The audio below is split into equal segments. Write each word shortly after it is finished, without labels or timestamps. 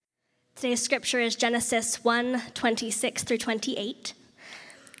Today's scripture is Genesis 1:26 through 28.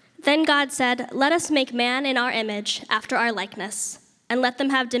 Then God said, "Let us make man in our image, after our likeness, and let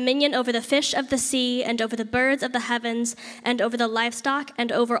them have dominion over the fish of the sea, and over the birds of the heavens, and over the livestock,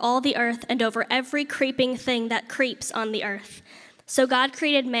 and over all the earth, and over every creeping thing that creeps on the earth." So God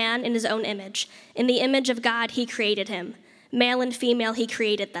created man in his own image. In the image of God he created him. Male and female he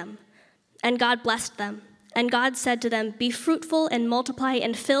created them. And God blessed them. And God said to them, "Be fruitful and multiply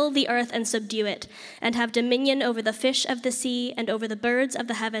and fill the earth and subdue it, and have dominion over the fish of the sea and over the birds of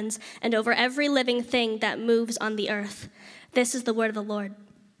the heavens and over every living thing that moves on the earth." This is the word of the Lord.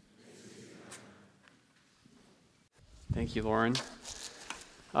 Thank you, Lauren.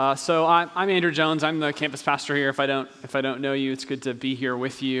 So I'm Andrew Jones. I'm the campus pastor here. If I don't know you, it's good to be here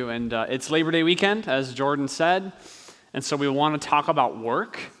with you. And it's Labor Day weekend, as Jordan said. And so we want to talk about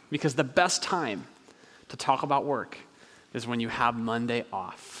work, because the best time to talk about work is when you have Monday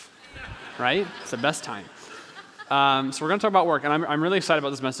off, right? It's the best time. So we're going to talk about work, and I'm really excited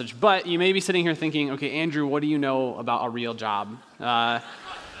about this message. But you may be sitting here thinking, okay, Andrew, what do you know about a real job?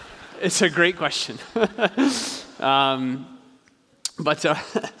 It's a great question. But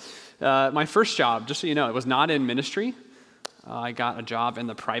my first job, just so you know, it was not in ministry. I got a job in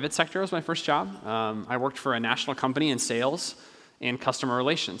the private sector. It was my first job. I worked for a national company in sales and customer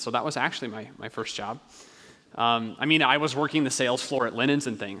relations. So that was actually my first job. I was working the sales floor at Linens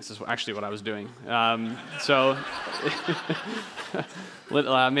and Things is actually what I was doing.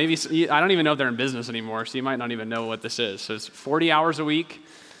 Maybe, I don't even know if they're in business anymore, so you might not even know what this is. So it's 40 hours a week,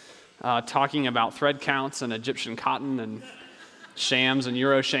 talking about thread counts and Egyptian cotton and shams and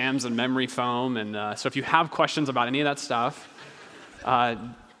Euro shams and memory foam. And so if you have questions about any of that stuff,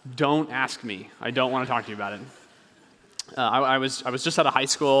 don't ask me. I don't want to talk to you about it. I was just out of high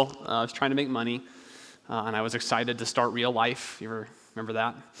school. I was trying to make money, and I was excited to start real life. You ever remember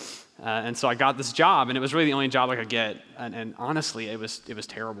that? And so I got this job, and it was really the only job I could get. And honestly, it was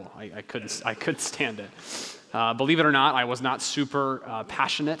terrible. I couldn't stand it. Believe it or not, I was not super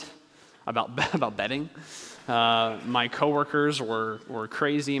passionate about betting. My coworkers were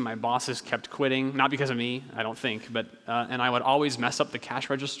crazy. My bosses kept quitting, not because of me, I don't think, but and I would always mess up the cash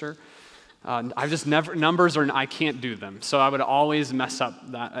register. I can't do them. So I would always mess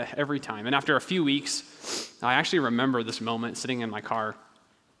up that every time. And after a few weeks, I actually remember this moment sitting in my car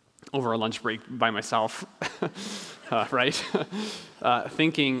over a lunch break by myself, right?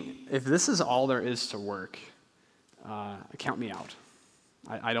 Thinking, if this is all there is to work, count me out.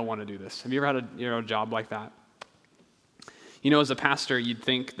 I don't want to do this. Have you ever had a job like that? As a pastor, you'd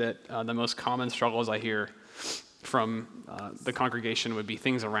think that the most common struggles I hear from the congregation would be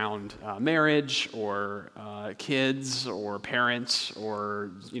things around marriage or kids or parents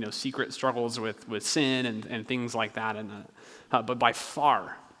or secret struggles with sin and things like that. But by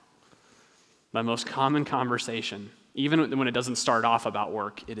far, the most common conversation, even when it doesn't start off about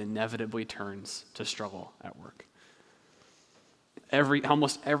work, it inevitably turns to struggle at work.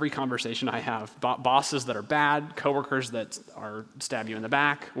 Almost every conversation I have, bosses that are bad, coworkers that stab you in the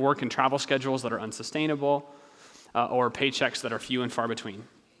back, work and travel schedules that are unsustainable, or paychecks that are few and far between.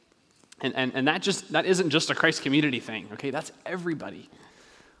 And that isn't just a Christ community thing, okay? That's everybody.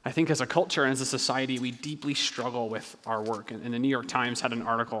 I think as a culture and as a society, we deeply struggle with our work. And the New York Times had an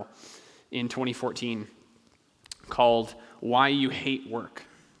article in 2014 called "Why You Hate Work,"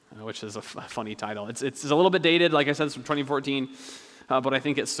 which is a funny title. It's a little bit dated, like I said, it's from 2014, but I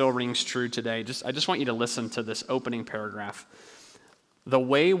think it still rings true today. I just want you to listen to this opening paragraph. The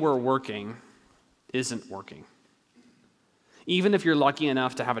way we're working isn't working. Even if you're lucky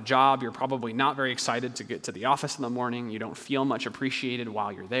enough to have a job, you're probably not very excited to get to the office in the morning. You don't feel much appreciated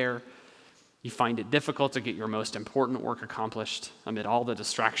while you're there. You find it difficult to get your most important work accomplished amid all the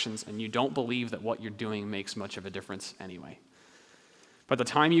distractions, and you don't believe that what you're doing makes much of a difference anyway. By the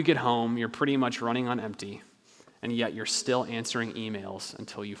time you get home, you're pretty much running on empty, and yet you're still answering emails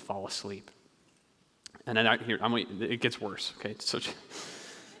until you fall asleep. And then it gets worse, okay? So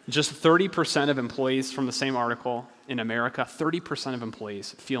just 30% of employees from the same article in America, 30% of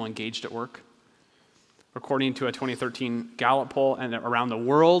employees feel engaged at work. According to a 2013 Gallup poll, and around the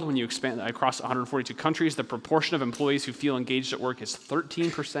world, when you expand across 142 countries, the proportion of employees who feel engaged at work is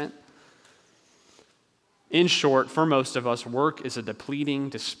 13%. In short, for most of us, work is a depleting,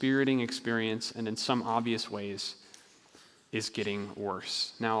 dispiriting experience, and in some obvious ways is getting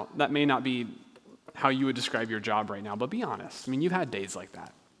worse. Now, that may not be how you would describe your job right now, but be honest. You've had days like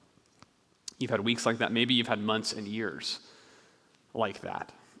that. You've had weeks like that. Maybe you've had months and years like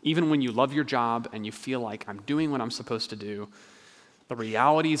that. Even when you love your job and you feel like I'm doing what I'm supposed to do, the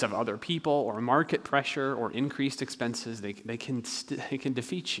realities of other people or market pressure or increased expenses, they can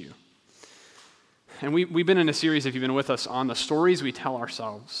defeat you. And we've been in a series, if you've been with us, on the stories we tell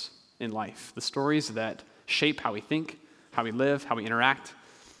ourselves in life, the stories that shape how we think, how we live, how we interact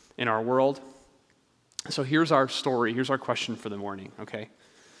in our world. So here's our story, here's our question for the morning, okay?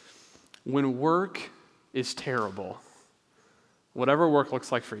 When work is terrible, whatever work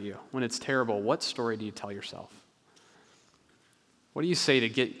looks like for you, when it's terrible, what story do you tell yourself? What do you say to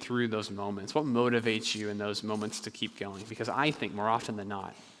get through those moments? What motivates you in those moments to keep going? Because I think more often than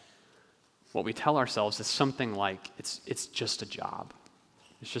not, what we tell ourselves is something like, it's just a job.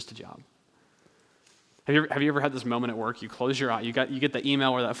 It's just a job. Have you ever had this moment at work? You close your eye, you get the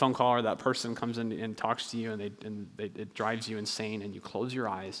email or that phone call or that person comes in and talks to you and it drives you insane, and you close your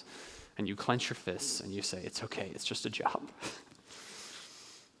eyes and you clench your fists and you say, it's okay, it's just a job.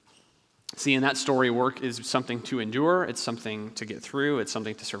 See, in that story, work is something to endure, it's something to get through, it's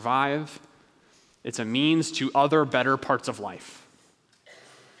something to survive. It's a means to other better parts of life,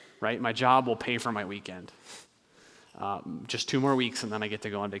 right? My job will pay for my weekend. Just 2 more weeks and then I get to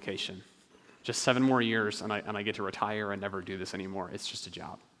go on vacation. Just 7 more years and I get to retire and never do this anymore. It's just a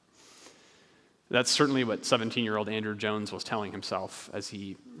job. That's certainly what 17-year-old Andrew Jones was telling himself as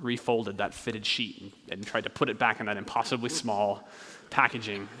he refolded that fitted sheet and tried to put it back in that impossibly small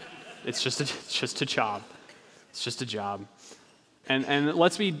packaging. It's just a job. It's just a job. And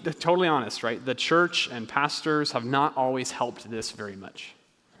let's be totally honest, right? The church and pastors have not always helped this very much.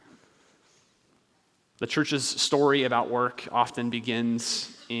 The church's story about work often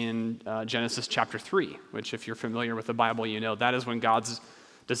begins in Genesis chapter 3, which if you're familiar with the Bible, you know that is when God's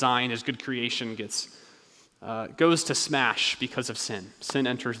design, his good creation goes to smash because of sin. Sin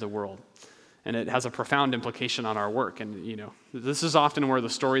enters the world. And it has a profound implication on our work. And, this is often where the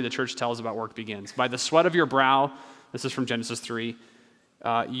story the church tells about work begins. By the sweat of your brow, this is from Genesis 3,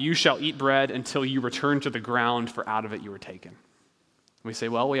 you shall eat bread until you return to the ground, for out of it you were taken. We say,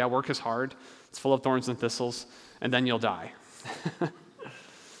 well, yeah, work is hard. It's full of thorns and thistles, and then you'll die.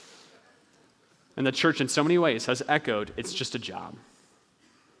 And the church, in so many ways, has echoed, it's just a job.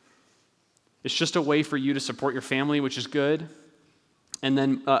 It's just a way for you to support your family, which is good, and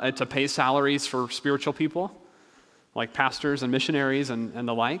then to pay salaries for spiritual people, like pastors and missionaries and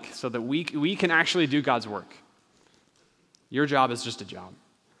the like, so that we can actually do God's work. Your job is just a job.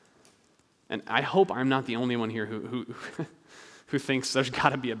 And I hope I'm not the only one here who thinks there's got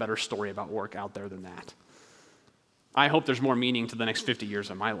to be a better story about work out there than that. I hope there's more meaning to the next 50 years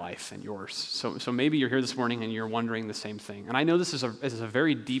of my life and yours. So maybe you're here this morning and you're wondering the same thing. And I know this is a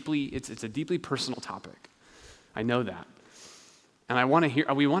very deeply, it's a deeply personal topic. I know that. And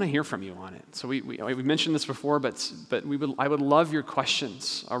we want to hear from you on it. So we mentioned this before, but I would love your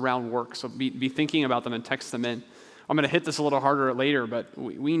questions around work. So be thinking about them and text them in. I'm going to hit this a little harder later, but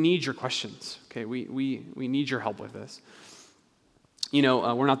we need your questions. Okay, we need your help with this.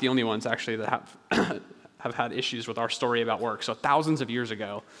 We're not the only ones actually that have had issues with our story about work. So thousands of years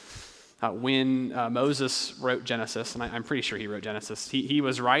ago, when Moses wrote Genesis, and I'm pretty sure he wrote Genesis, he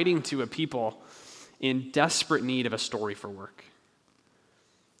was writing to a people in desperate need of a story for work.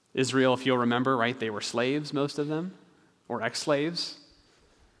 Israel, if you'll remember, right, they were slaves, most of them, or ex-slaves.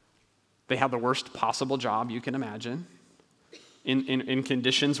 They had the worst possible job you can imagine, in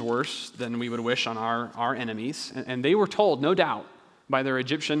conditions worse than we would wish on our enemies. And they were told, no doubt, by their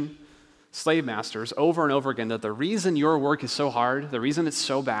Egyptian slave masters over and over again that the reason your work is so hard, the reason it's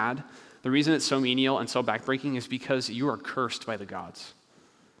so bad, the reason it's so menial and so backbreaking is because you are cursed by the gods.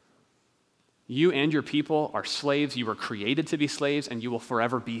 You and your people are slaves. You were created to be slaves, and you will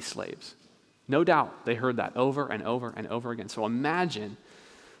forever be slaves. No doubt they heard that over and over and over again. So imagine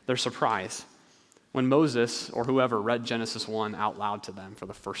their surprise when Moses or whoever read Genesis 1 out loud to them for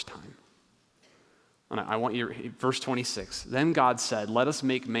the first time. And I want you, verse 26, then God said, let us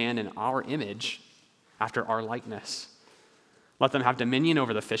make man in our image after our likeness. Let them have dominion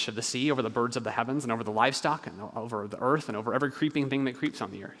over the fish of the sea, over the birds of the heavens, and over the livestock, and over the earth, and over every creeping thing that creeps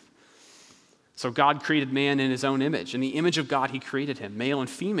on the earth. So God created man in his own image. In the image of God, he created him. Male and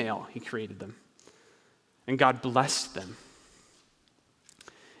female, he created them. And God blessed them.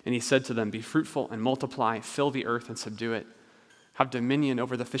 And he said to them, be fruitful and multiply, fill the earth and subdue it. Have dominion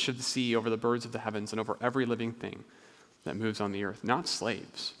over the fish of the sea, over the birds of the heavens, and over every living thing that moves on the earth. Not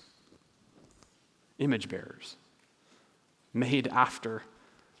slaves, image bearers, made after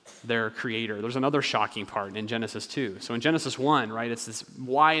their creator. There's another shocking part in Genesis 2. So in Genesis 1, right, it's this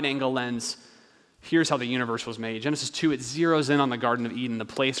wide angle lens. Here's how the universe was made. Genesis 2, it zeroes in on the Garden of Eden, the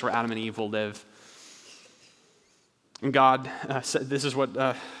place where Adam and Eve will live. And God said, this is what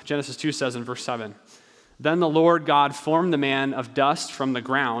Genesis 2 says in verse 7. Then the Lord God formed the man of dust from the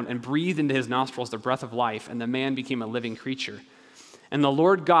ground and breathed into his nostrils the breath of life, and the man became a living creature. And the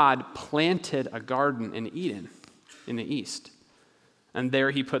Lord God planted a garden in Eden in the east, and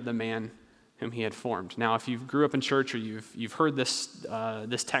there he put the man whom he had formed. Now, if you grew up in church or you've heard this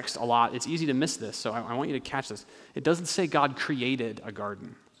text a lot, it's easy to miss this, so I want you to catch this. It doesn't say God created a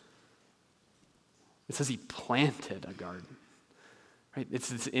garden. It says he planted a garden. Right? It's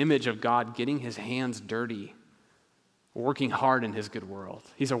this image of God getting his hands dirty, working hard in his good world.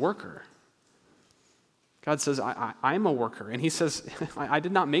 He's a worker. God says, I'm a worker. And he says, I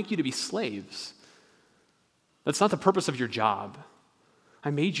did not make you to be slaves. That's not the purpose of your job. I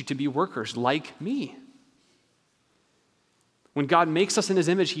made you to be workers like me. When God makes us in his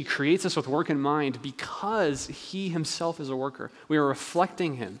image, he creates us with work in mind because he himself is a worker. We are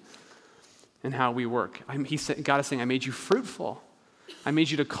reflecting him in how we work. God is saying, I made you fruitful. I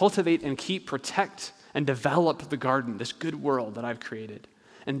made you to cultivate and keep, protect, and develop the garden, this good world that I've created.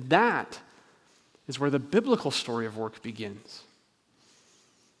 And that is where the biblical story of work begins.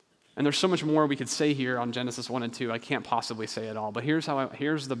 And there's so much more we could say here on Genesis 1 and 2. I can't possibly say it all, but here's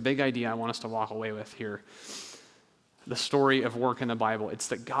the big idea I want us to walk away with here. The story of work in the Bible. It's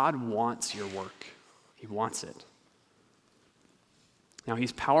that God wants your work. He wants it. Now,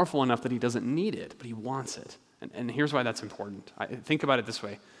 he's powerful enough that he doesn't need it, but he wants it. And here's why that's important. Think about it this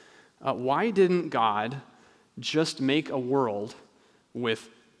way. Why didn't God just make a world with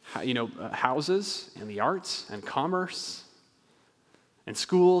houses and the arts and commerce and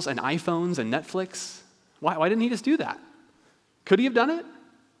schools and iPhones and Netflix? Why didn't he just do that? Could he have done it?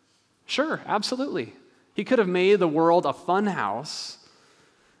 Sure, absolutely. He could have made the world a fun house,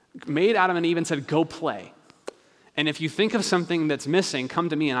 made Adam and Eve and said, go play. And if you think of something that's missing, come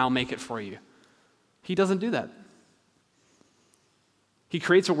to me and I'll make it for you. He doesn't do that. He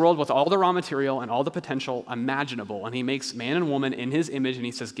creates a world with all the raw material and all the potential imaginable, and he makes man and woman in his image, and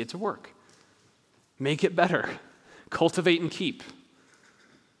he says, get to work. Make it better. Cultivate and keep.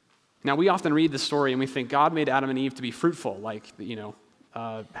 Now, we often read this story and we think God made Adam and Eve to be fruitful, like,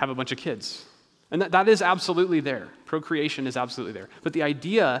 have a bunch of kids. And that is absolutely there. Procreation is absolutely there. But the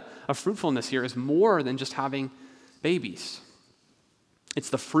idea of fruitfulness here is more than just having babies. It's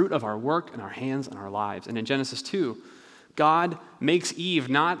the fruit of our work and our hands and our lives. And in Genesis 2, God makes Eve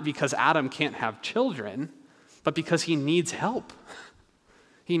not because Adam can't have children, but because he needs help.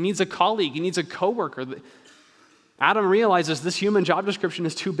 He needs a colleague. He needs a coworker. Adam realizes this human job description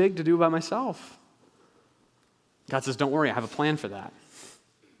is too big to do by myself. God says, don't worry, I have a plan for that.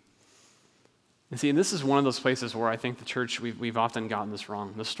 And see, and this is one of those places where I think the church, we've often gotten this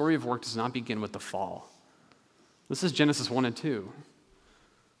wrong. The story of work does not begin with the fall. This is Genesis 1 and 2.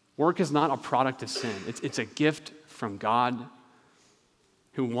 Work is not a product of sin. It's a gift from God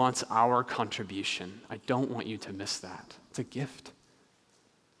who wants our contribution. I don't want you to miss that. It's a gift.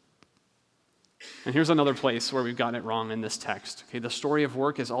 And here's another place where we've gotten it wrong in this text. Okay, the story of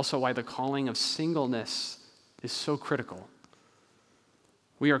work is also why the calling of singleness is so critical.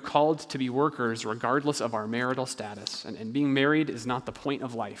 We are called to be workers regardless of our marital status. And being married is not the point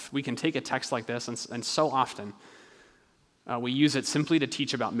of life. We can take a text like this, and so often we use it simply to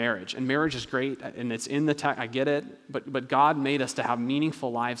teach about marriage. And marriage is great, and it's in the text, I get it, but God made us to have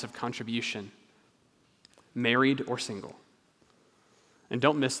meaningful lives of contribution, married or single. And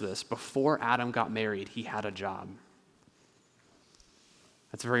don't miss this, before Adam got married, he had a job.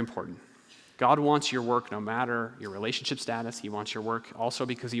 That's very important. God wants your work no matter your relationship status. He wants your work also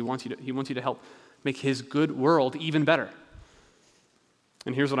because he wants you to help make his good world even better.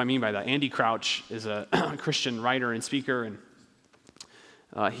 And here's what I mean by that. Andy Crouch is a Christian writer and speaker,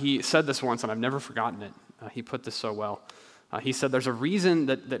 and he said this once, and I've never forgotten it. He put this so well. He said there's a reason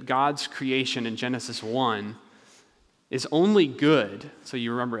that God's creation in Genesis 1 is only good. So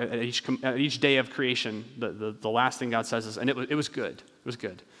you remember at each day of creation, the last thing God says is, and it was good. It was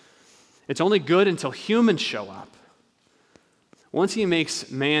good. It's only good until humans show up. Once he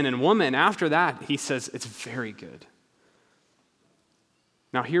makes man and woman, after that, he says it's very good.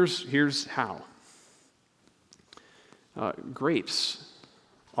 Now, here's how. Grapes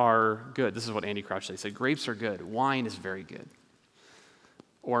are good. This is what Andy Crouch said. He said, grapes are good. Wine is very good.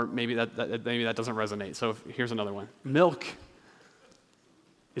 Or maybe that doesn't resonate. So here's another one. Milk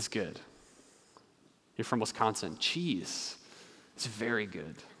is good. You're from Wisconsin. Cheese is very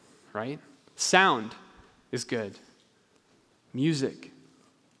good, right? Sound is good. Music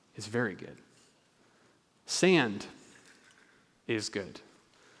is very good. Sand is good.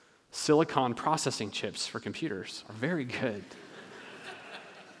 Silicon processing chips for computers are very good.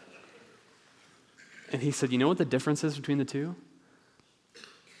 And he said, you know what the difference is between the two?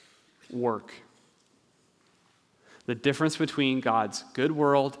 Work. The difference between God's good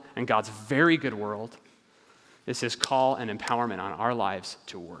world and God's very good world is his call and empowerment on our lives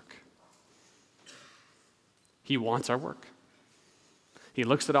to work. He wants our work. He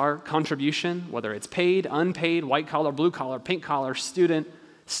looks at our contribution, whether it's paid, unpaid, white collar, blue collar, pink collar, student,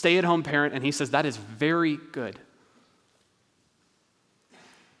 stay-at-home parent, and he says, that is very good.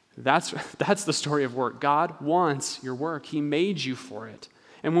 That's the story of work. God wants your work. He made you for it.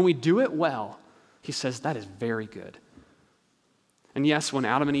 And when we do it well, he says, that is very good. And yes, when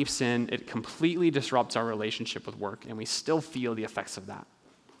Adam and Eve sin, it completely disrupts our relationship with work, and we still feel the effects of that.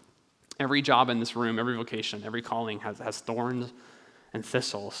 Every job in this room, every vocation, every calling has thorns and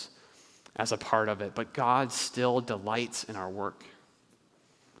thistles as a part of it, but God still delights in our work,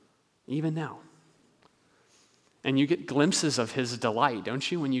 even now. And you get glimpses of his delight,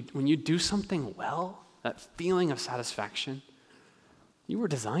 don't you? When you do something well, that feeling of satisfaction, you were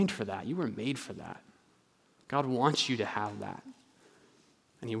designed for that. You were made for that. God wants you to have that.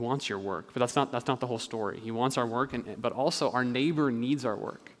 And he wants your work. But that's not the whole story. He wants our work, but also our neighbor needs our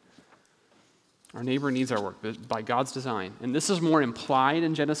work. Our neighbor needs our work by God's design. And this is more implied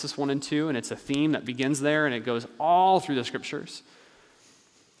in Genesis 1 and 2, and it's a theme that begins there, and it goes all through the scriptures.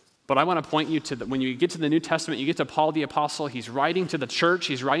 But I want to point you to when you get to the New Testament, you get to Paul the Apostle. He's writing to the church.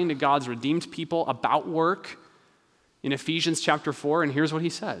 He's writing to God's redeemed people about work in Ephesians chapter 4, and here's what he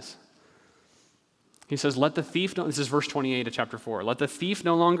says. He says, this is verse 28 of chapter 4, let the thief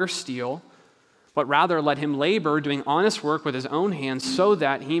no longer steal, but rather let him labor, doing honest work with his own hands, so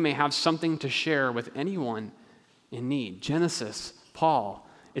that he may have something to share with anyone in need. Genesis, Paul,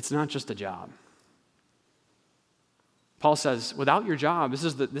 it's not just a job. Paul says, without your job, this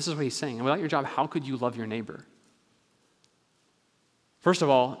is what he's saying, without your job, how could you love your neighbor? First of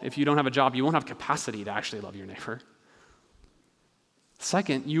all, if you don't have a job, you won't have capacity to actually love your neighbor.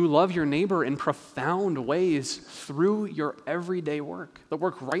 Second, you love your neighbor in profound ways through your everyday work, the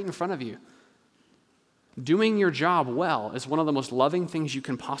work right in front of you. Doing your job well is one of the most loving things you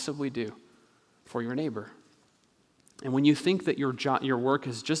can possibly do for your neighbor. And when you think that your work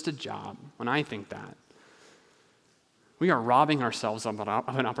is just a job, when I think that, we are robbing ourselves of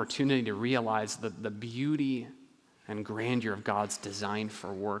an opportunity to realize the beauty and grandeur of God's design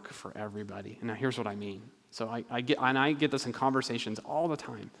for work for everybody. And now here's what I mean. So I get this in conversations all the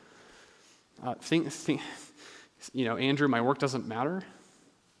time. Andrew, my work doesn't matter.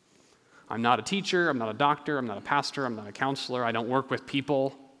 I'm not a teacher, I'm not a doctor, I'm not a pastor, I'm not a counselor, I don't work with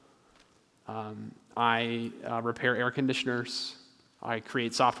people. I repair air conditioners. I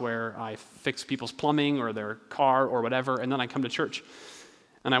create software, I fix people's plumbing or their car or whatever, and then I come to church.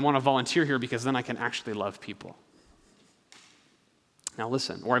 And I want to volunteer here because then I can actually love people. Now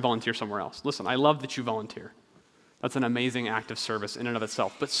listen, or I volunteer somewhere else. Listen, I love that you volunteer. That's an amazing act of service in and of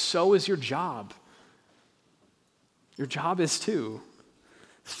itself, but so is your job. Your job is too.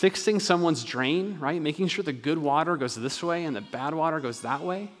 Fixing someone's drain, right? Making sure the good water goes this way and the bad water goes that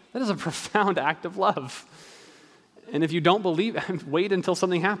way. That is a profound act of love. And if you don't believe, wait until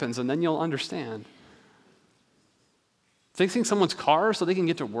something happens and then you'll understand. Fixing someone's car so they can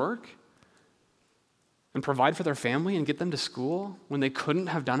get to work and provide for their family and get them to school when they couldn't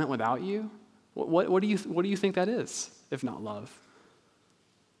have done it without you? What do you think that is, if not love?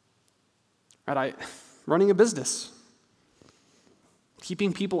 Right, running a business,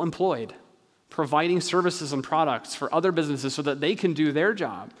 keeping people employed, providing services and products for other businesses so that they can do their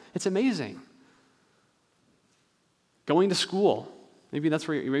job. It's amazing. Going to school, maybe that's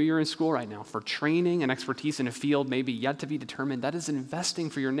where you're in school right now, for training and expertise in a field maybe yet to be determined. That is investing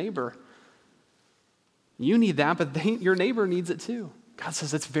for your neighbor. You need that, but your neighbor needs it too. God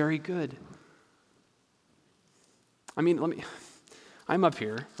says it's very good. I mean, I'm up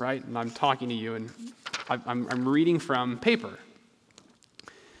here, right, and I'm talking to you, and I'm reading from paper.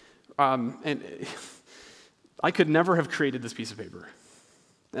 And I could never have created this piece of paper.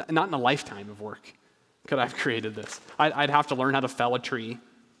 Not in a lifetime of work could I have created this. I'd have to learn how to fell a tree,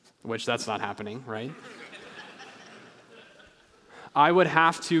 which that's not happening, right? I would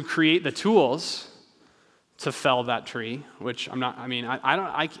have to create the tools to fell that tree, which I'm not,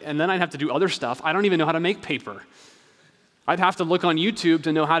 and then I'd have to do other stuff. I don't even know how to make paper. I'd have to look on YouTube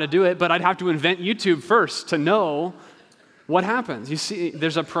to know how to do it, but I'd have to invent YouTube first to know what happens. You see,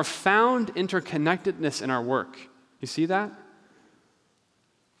 there's a profound interconnectedness in our work. You see that?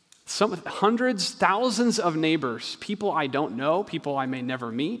 Hundreds, thousands of neighbors, people I don't know, people I may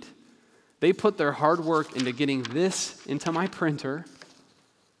never meet, they put their hard work into getting this into my printer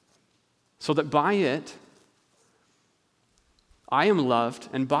so that by it, I am loved,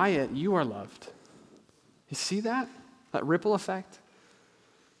 and by it, you are loved. You see that? That ripple effect?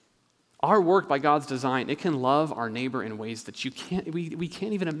 Our work by God's design, it can love our neighbor in ways that we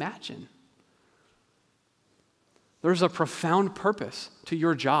can't even imagine. There's a profound purpose to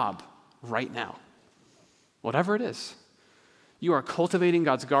your job right now, whatever it is. You are cultivating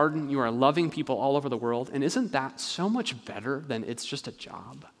God's garden. You are loving people all over the world. And isn't that so much better than it's just a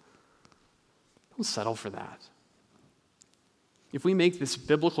job? Don't settle for that. If we make this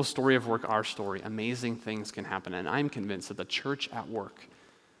biblical story of work our story, amazing things can happen. And I'm convinced that the church at work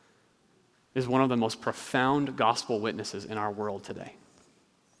is one of the most profound gospel witnesses in our world today.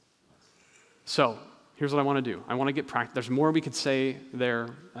 So, here's what I want to do. I want to get practical. There's more we could say there,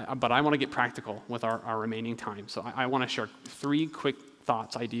 but I want to get practical with our remaining time. So I want to share 3 quick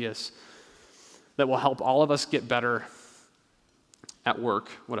thoughts, ideas that will help all of us get better at work,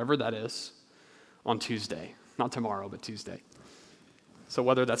 whatever that is, on Tuesday. Not tomorrow, but Tuesday. So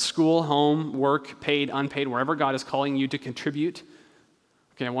whether that's school, home, work, paid, unpaid, wherever God is calling you to contribute,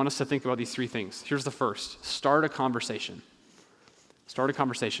 okay, I want us to think about these 3 things. Here's the first. Start a conversation. Start a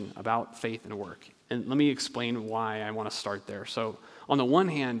conversation about faith and work. And let me explain why I want to start there. So on the one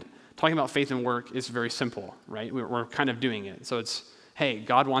hand, talking about faith and work is very simple, right? We're kind of doing it. So it's, hey,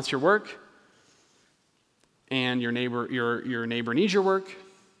 God wants your work, and your neighbor needs your work,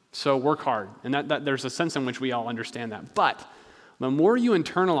 so work hard. And that there's a sense in which we all understand that. But the more you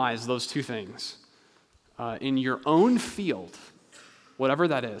internalize those 2 things in your own field, whatever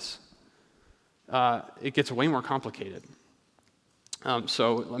that is, it gets way more complicated.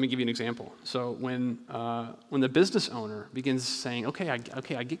 So let me give you an example. So when the business owner begins saying, okay, I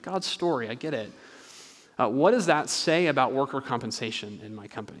get God's story, I get it. What does that say about worker compensation in my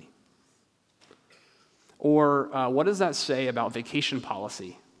company? Or what does that say about vacation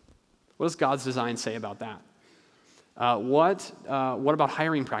policy? What does God's design say about that? What about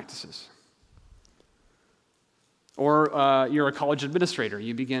hiring practices? Or you're a college administrator.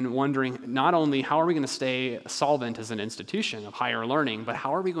 You begin wondering not only how are we going to stay solvent as an institution of higher learning, but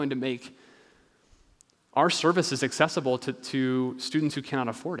how are we going to make our services accessible to students who cannot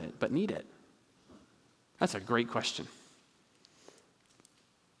afford it but need it? That's a great question.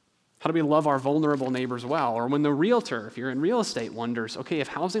 How do we love our vulnerable neighbors well? Or when the realtor, if you're in real estate, wonders, okay, if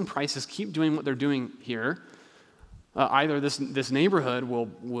housing prices keep doing what they're doing here, either this neighborhood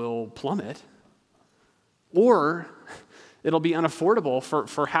will plummet, or it'll be unaffordable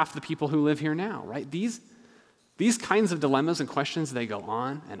for half the people who live here now, right? These kinds of dilemmas and questions, they go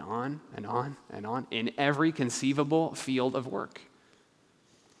on and on and on and on in every conceivable field of work.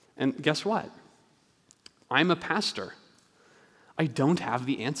 And guess what? I'm a pastor. I don't have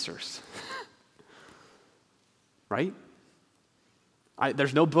the answers, right?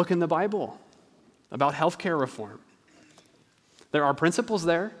 There's no book in the Bible about healthcare reform. There are principles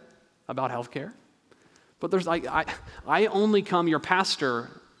there about healthcare. But your pastor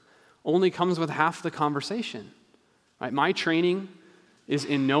only comes with half the conversation. Right? My training is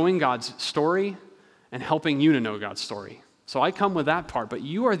in knowing God's story and helping you to know God's story. So I come with that part, but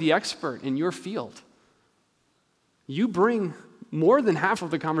you are the expert in your field. You bring more than half of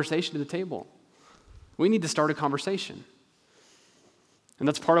the conversation to the table. We need to start a conversation. And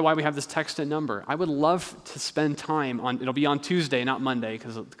that's part of why we have this text and number. I would love to spend time it'll be on Tuesday, not Monday,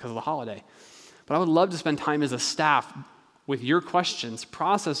 because of the holiday. But I would love to spend time as a staff with your questions,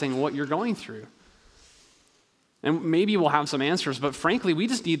 processing what you're going through. And maybe we'll have some answers, but frankly, we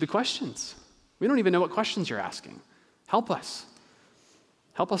just need the questions. We don't even know what questions you're asking. Help us.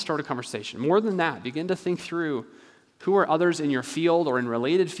 Help us start a conversation. More than that, begin to think through who are others in your field or in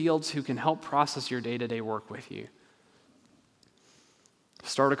related fields who can help process your day-to-day work with you.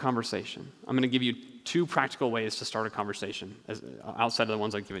 Start a conversation. I'm going to give you 2 practical ways to start a conversation outside of the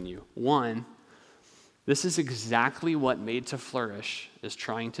ones I've given you. 1, this is exactly what Made to Flourish is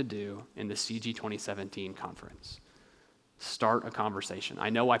trying to do in the CG 2017 conference. Start a conversation.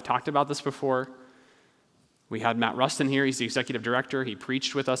 I know I've talked about this before. We had Matt Rustin here. He's the executive director. He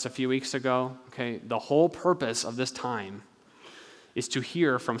preached with us a few weeks ago. Okay, the whole purpose of this time is to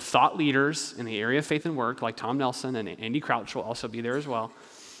hear from thought leaders in the area of faith and work, like Tom Nelson, and Andy Crouch will also be there as well.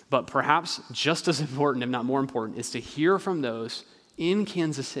 But perhaps just as important, if not more important, is to hear from those in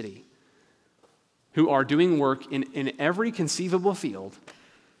Kansas City who are doing work in every conceivable field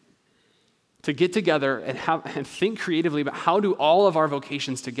to get together and think creatively about how do all of our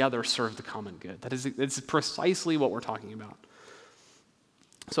vocations together serve the common good. It's precisely what we're talking about.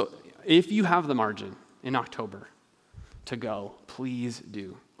 So if you have the margin in October to go, please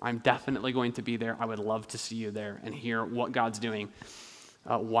do. I'm definitely going to be there. I would love to see you there and hear what God's doing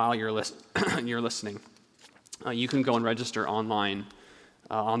while you're listening. You can go and register online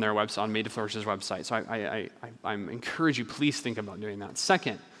on their website, on Made to Flourish's website. So I encourage you, please think about doing that.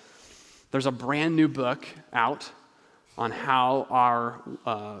 Second, there's a brand new book out on how our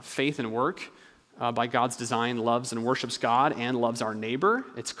faith and work by God's design, loves and worships God and loves our neighbor.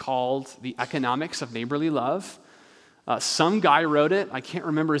 It's called The Economics of Neighborly Love. Some guy wrote it. I can't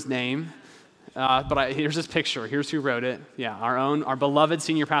remember his name, but here's his picture. Here's who wrote it. Yeah, our beloved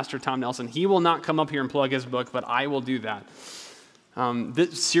senior pastor, Tom Nelson. He will not come up here and plug his book, but I will do that.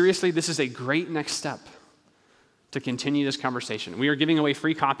 Seriously, this is a great next step to continue this conversation. We are giving away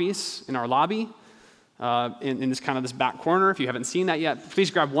free copies in our lobby, in this back corner. If you haven't seen that yet, please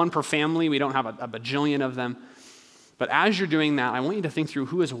grab one per family. We don't have a bajillion of them. But as you're doing that, I want you to think through,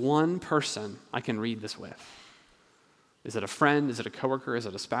 who is one person I can read this with? Is it a friend? Is it a coworker? Is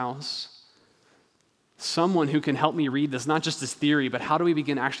it a spouse? Someone who can help me read this, not just as theory, but how do we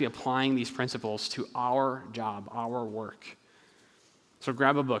begin actually applying these principles to our job, our work? So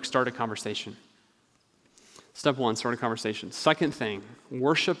grab a book, start a conversation. Step one, start a conversation. Second thing,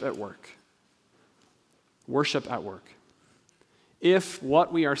 worship at work. Worship at work. If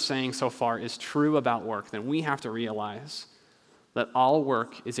what we are saying so far is true about work, then we have to realize that all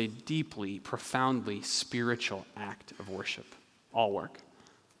work is a deeply, profoundly spiritual act of worship. All work.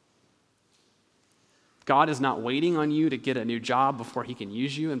 God is not waiting on you to get a new job before he can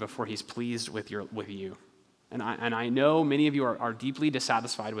use you and before he's pleased with you. And I know many of you are deeply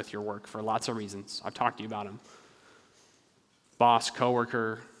dissatisfied with your work for lots of reasons. I've talked to you about them. Boss,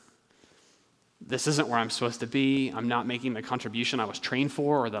 coworker, this isn't where I'm supposed to be. I'm not making the contribution I was trained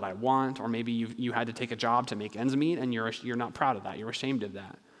for or that I want. Or maybe you had to take a job to make ends meet and you're not proud of that. You're ashamed of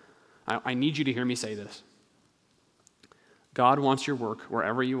that. I need you to hear me say this. God wants your work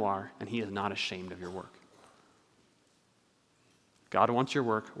wherever you are, and he is not ashamed of your work. God wants your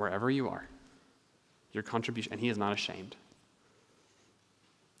work wherever you are, your contribution, and he is not ashamed.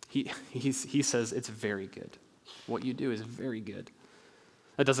 He says it's very good. What you do is very good.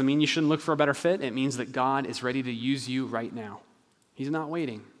 That doesn't mean you shouldn't look for a better fit. It means that God is ready to use you right now. He's not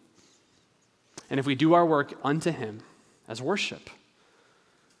waiting. And if we do our work unto him as worship,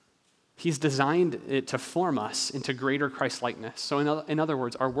 he's designed it to form us into greater Christ-likeness. So in other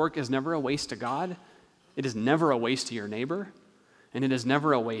words, our work is never a waste to God. It is never a waste to your neighbor. And it is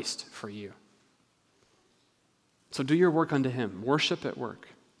never a waste for you. So do your work unto him. Worship at work.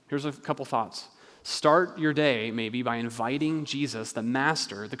 Here's a couple thoughts. Start your day maybe by inviting Jesus, the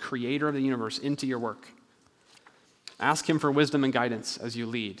master, the creator of the universe, into your work. Ask him for wisdom and guidance as you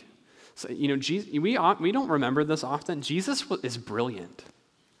lead. So, we don't remember this often. Jesus is brilliant.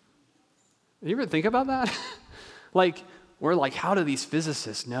 You ever think about that? We're like, how do these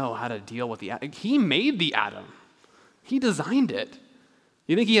physicists know how to deal with the atom? He made the atom. He designed it.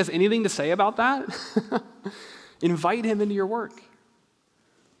 You think he has anything to say about that? Invite him into your work.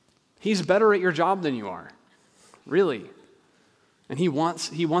 He's better at your job than you are, really. And he wants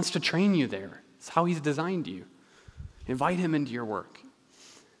to train you there. It's how he's designed you. Invite him into your work.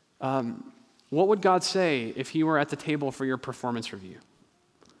 What would God say if he were at the table for your performance review?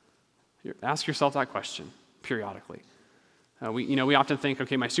 Ask yourself that question periodically. We often think,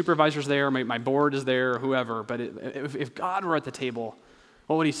 okay, my supervisor's there, my board is there, whoever, but if God were at the table,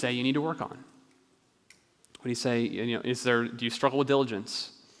 what would he say you need to work on? Would he say, do you struggle with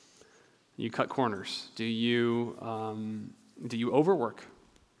diligence? Do you cut corners? Do you overwork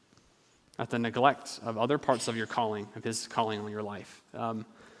at the neglect of other parts of your calling, of his calling on your life,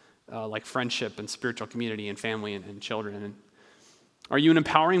 like friendship and spiritual community and family and children? And are you an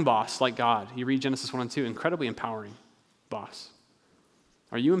empowering boss like God? You read Genesis 1 and 2, incredibly empowering boss.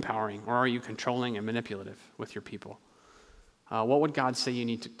 Are you empowering, or are you controlling and manipulative with your people? What would God say you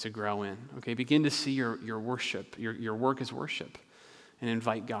need to grow in? Okay, begin to see your worship, your work as worship, and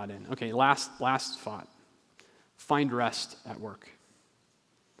invite God in. Okay, last thought. Find rest at work.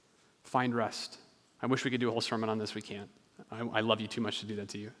 Find rest. I wish we could do a whole sermon on this. We can't. I love you too much to do that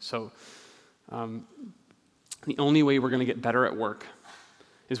to you. So the only way we're going to get better at work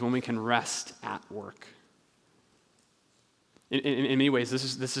is when we can rest at work. In many ways,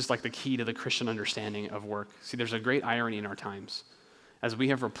 this is like the key to the Christian understanding of work. See, there's a great irony in our times. As we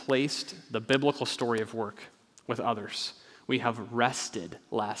have replaced the biblical story of work with others, we have rested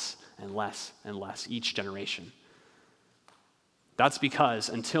less and less and less each generation. That's because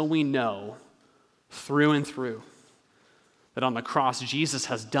until we know through and through that on the cross, Jesus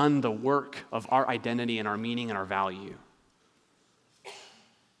has done the work of our identity and our meaning and our value,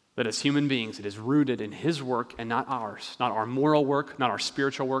 that as human beings, it is rooted in his work and not ours, not our moral work, not our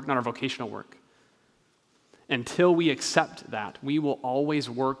spiritual work, not our vocational work. Until we accept that, we will always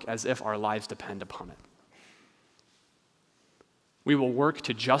work as if our lives depend upon it. We will work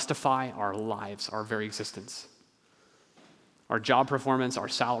to justify our lives, our very existence. Our job performance, our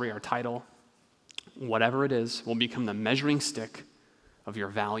salary, our title, whatever it is, will become the measuring stick of your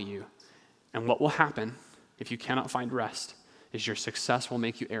value. And what will happen if you cannot find rest is your success will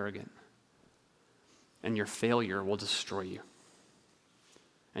make you arrogant, and your failure will destroy you.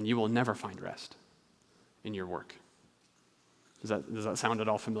 And you will never find rest in your work. Does that sound at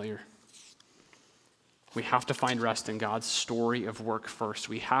all familiar? We have to find rest in God's story of work first.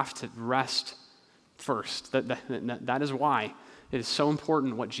 We have to rest first. That is why it is so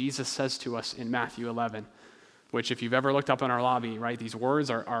important what Jesus says to us in Matthew 11, which if you've ever looked up in our lobby, right, these words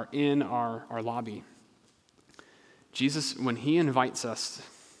are in our lobby. Jesus, when he invites us,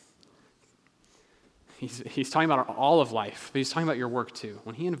 he's talking about all of life, but he's talking about your work too.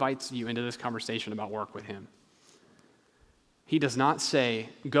 When he invites you into this conversation about work with him, he does not say,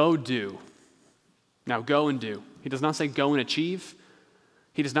 go do. Now go and do. He does not say go and achieve.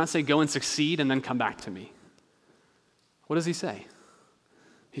 He does not say go and succeed and then come back to me. What does he say?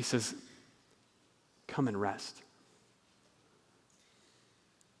 He says, come and rest.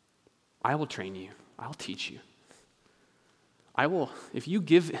 I will train you. I'll teach you. If you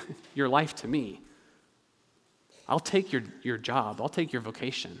give your life to me, I'll take your job, I'll take your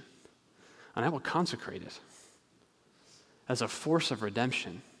vocation, and I will consecrate it as a force of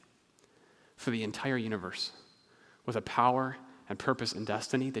redemption for the entire universe with a power and purpose and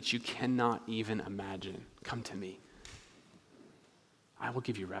destiny that you cannot even imagine. Come to me. I will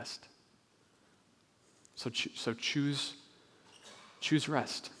give you rest. So choose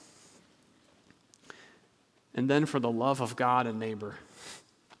rest. And then for the love of God and neighbor,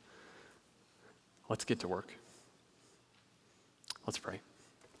 let's get to work. Let's pray.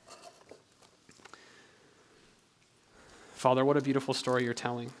 Father, what a beautiful story you're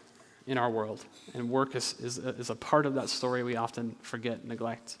telling in our world. And work is a part of that story we often forget,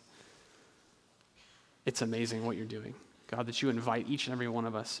 neglect. It's amazing what you're doing. God, that you invite each and every one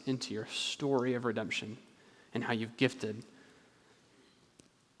of us into your story of redemption and how you've gifted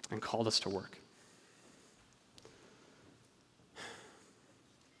and called us to work.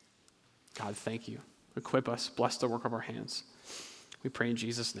 God, thank you. Equip us. Bless the work of our hands. We pray in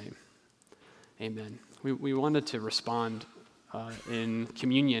Jesus' name. Amen. We wanted to respond in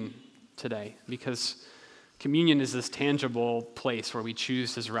communion today because communion is this tangible place where we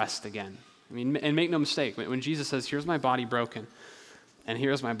choose his rest again. I mean, and make no mistake, when Jesus says, here's my body broken and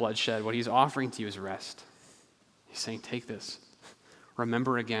here's my blood shed, what he's offering to you is rest. He's saying, take this.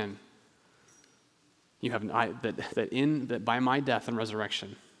 Remember again, you have that by my death and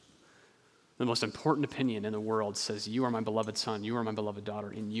resurrection, the most important opinion in the world says, you are my beloved son, you are my beloved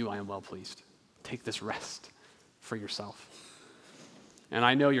daughter, in you I am well pleased. Take this rest for yourself. And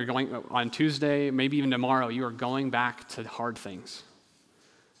I know you're going, on Tuesday, maybe even tomorrow, you are going back to hard things.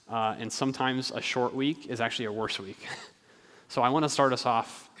 And sometimes a short week is actually a worse week. So I want to start us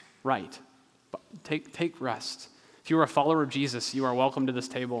off right. But take rest. If you are a follower of Jesus, you are welcome to this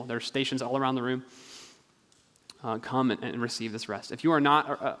table. There are stations all around the room. Come and receive this rest. If you are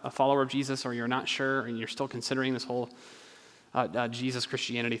not a follower of Jesus, or you're not sure and you're still considering this whole Jesus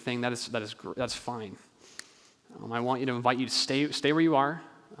Christianity thing, that's fine. I want you to invite you to stay where you are.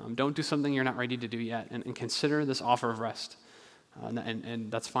 Don't do something you're not ready to do yet, and consider this offer of rest.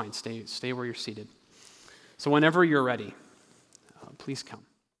 And that's fine. Stay where you're seated. So whenever you're ready, please come.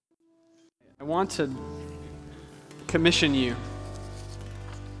 I want to commission you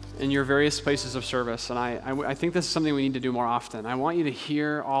in your various places of service, and I think this is something we need to do more often. I want you to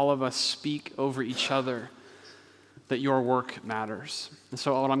hear all of us speak over each other that your work matters. And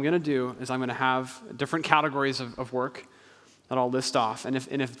so what I'm going to do is I'm going to have different categories of work that I'll list off. And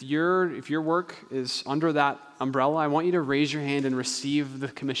if your work is under that umbrella, I want you to raise your hand and receive the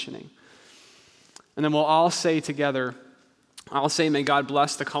commissioning. And then we'll all say together, I'll say, may God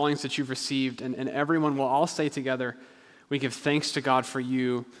bless the callings that you've received, and everyone will all say together, we give thanks to God for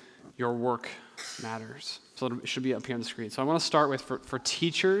you. Your work matters. So it should be up here on the screen. So I want to start with for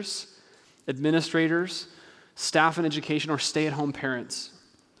teachers, administrators, staff in education, or stay-at-home parents.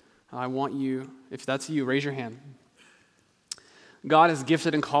 I want you, if that's you, raise your hand. God has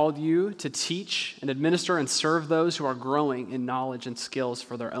gifted and called you to teach and administer and serve those who are growing in knowledge and skills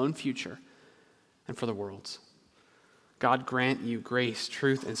for their own future and for the world's. God grant you grace,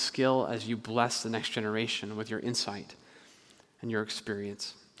 truth, and skill as you bless the next generation with your insight and your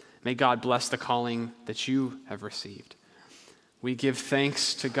experience. May God bless the calling that you have received. We give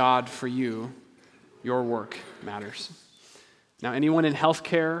thanks to God for you. Your work matters. Now, anyone in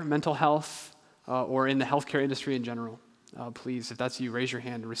healthcare, mental health, or in the healthcare industry in general, please, if that's you, raise your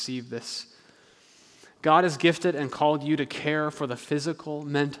hand and receive this. God has gifted and called you to care for the physical,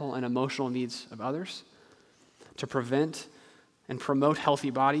 mental, and emotional needs of others, to prevent and promote healthy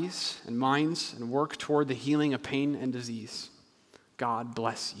bodies and minds, and work toward the healing of pain and disease. God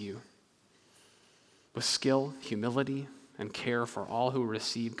bless you. with skill, humility, and care for all who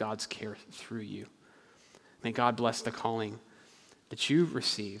receive God's care through you. May God bless the calling that you've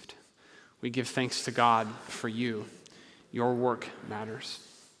received. We give thanks to God for you. Your work matters.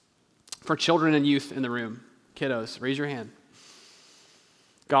 For children and youth in the room, kiddos, raise your hand.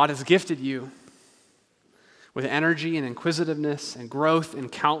 God has gifted you with energy and inquisitiveness and growth in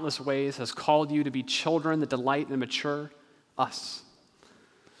countless ways, has called you to be children that delight and mature us.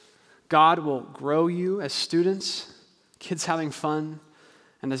 God will grow you as students, kids having fun,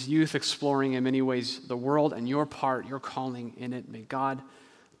 and as youth exploring in many ways the world and your part, your calling in it. May God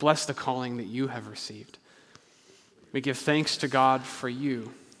bless the calling that you have received. We give thanks to God for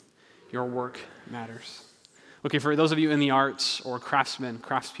you. Your work matters. Okay, for those of you in the arts or craftsmen,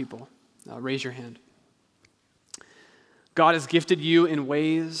 craftspeople, raise your hand. God has gifted you in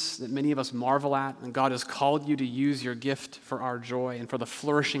ways that many of us marvel at, and God has called you to use your gift for our joy and for the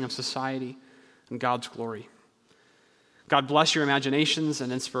flourishing of society and God's glory. God bless your imaginations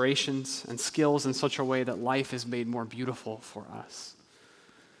and inspirations and skills in such a way that life is made more beautiful for us.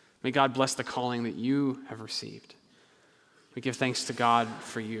 May God bless the calling that you have received. We give thanks to God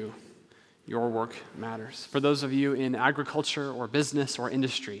for you. Your work matters. For those of you in agriculture or business or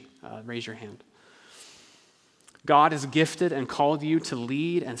industry, raise your hand. God has gifted and called you to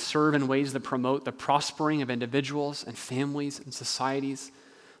lead and serve in ways that promote the prospering of individuals and families and societies,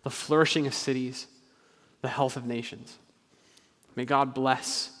 the flourishing of cities, the health of nations. May God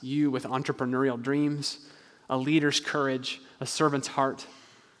bless you with entrepreneurial dreams, a leader's courage, a servant's heart,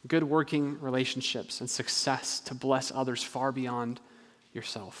 good working relationships, and success to bless others far beyond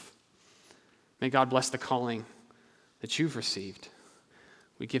yourself. May God bless the calling that you've received.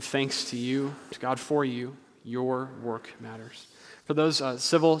 We give thanks to you, to God for you. Your work matters. For those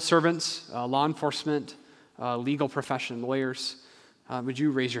civil servants, law enforcement, legal profession, lawyers, would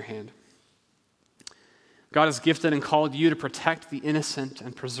you raise your hand? God has gifted and called you to protect the innocent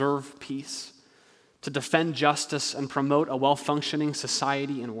and preserve peace, to defend justice and promote a well-functioning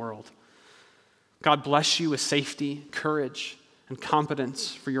society and world. God bless you with safety, courage, and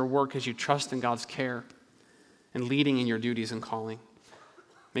competence for your work as you trust in God's care and leading in your duties and calling.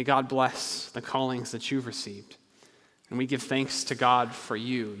 May God bless the callings that you've received. And we give thanks to God for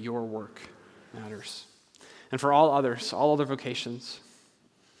you. Your work matters. And for all others, all other vocations,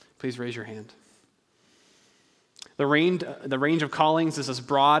 please raise your hand. The range of callings is as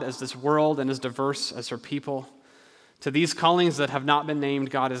broad as this world and as diverse as her people. To these callings that have not been named,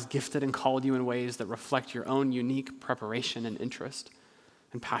 God has gifted and called you in ways that reflect your own unique preparation and interest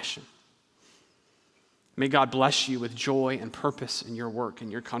and passion. May God bless you with joy and purpose in your work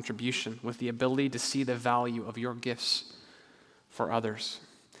and your contribution, with the ability to see the value of your gifts for others.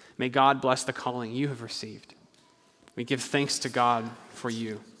 May God bless the calling you have received. We give thanks to God for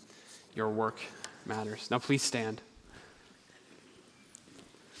you. Your work matters. Now please stand.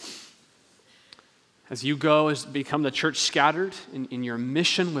 As you go, as become the church scattered in your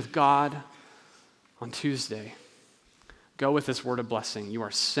mission with God on Tuesday, go with this word of blessing. You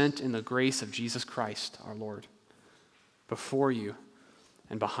are sent in the grace of Jesus Christ, our Lord, before you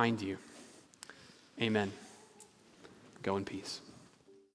and behind you. Amen. Go in peace.